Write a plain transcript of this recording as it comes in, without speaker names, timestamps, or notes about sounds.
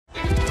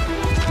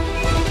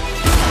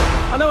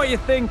know what you're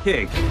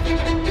thinking.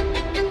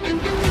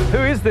 Who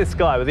is this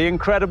guy with the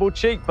incredible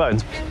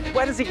cheekbones?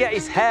 Where does he get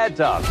his hair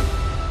done?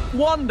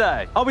 One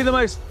day, I'll be the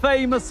most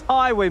famous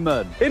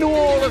highwayman in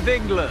all of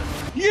England.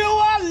 You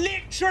are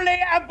literally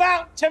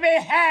about to be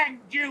hanged,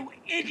 you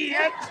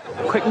idiot!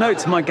 Quick note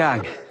to my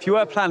gang. If you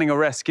were planning a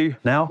rescue,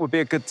 now would be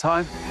a good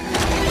time.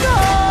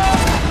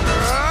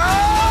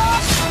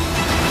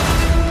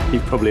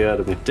 You've probably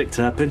heard of me. Dick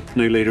Turpin,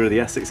 new leader of the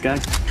Essex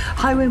gang.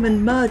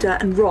 Highwayman murder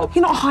and rob.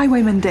 You're not a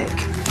highwayman, Dick.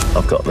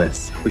 I've got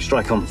this. We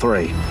strike on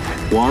 3.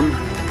 1,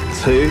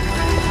 2.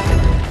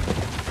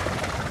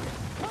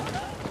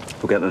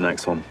 We'll get the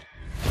next one.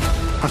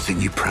 I've seen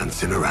you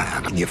prancing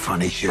around in your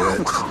funny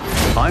shirt.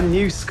 I'm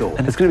new school,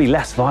 and there's going to be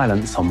less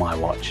violence on my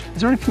watch. Is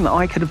there anything that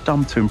I could have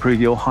done to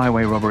improve your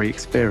highway robbery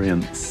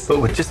experience?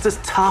 But we're just as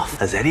tough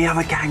as any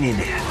other gang in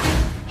here.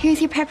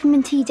 Here's your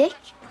peppermint tea, Dick.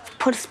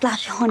 Put a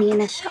splash of honey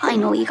in it. I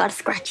know you got a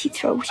scratchy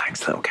throat.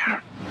 Thanks, little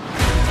Karen.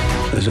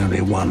 There's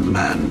only one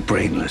man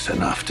brainless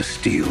enough to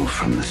steal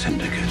from the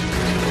syndicate.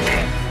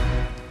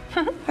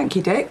 Thank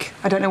you, Dick.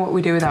 I don't know what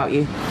we'd do without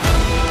you.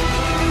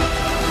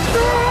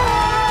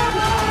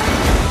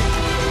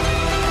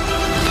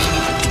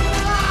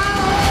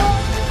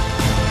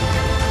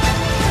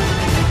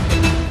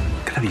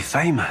 Gonna be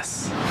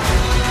famous.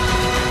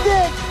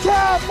 Dick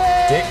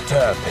Turpin! Dick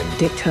Turpin.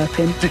 Dick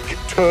Turpin. Dick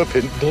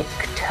Turpin. Dick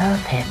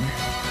Turpin.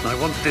 I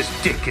want this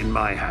dick in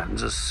my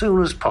hands as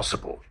soon as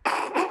possible.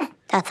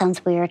 That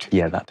sounds weird.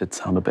 Yeah, that did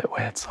sound a bit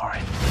weird, sorry.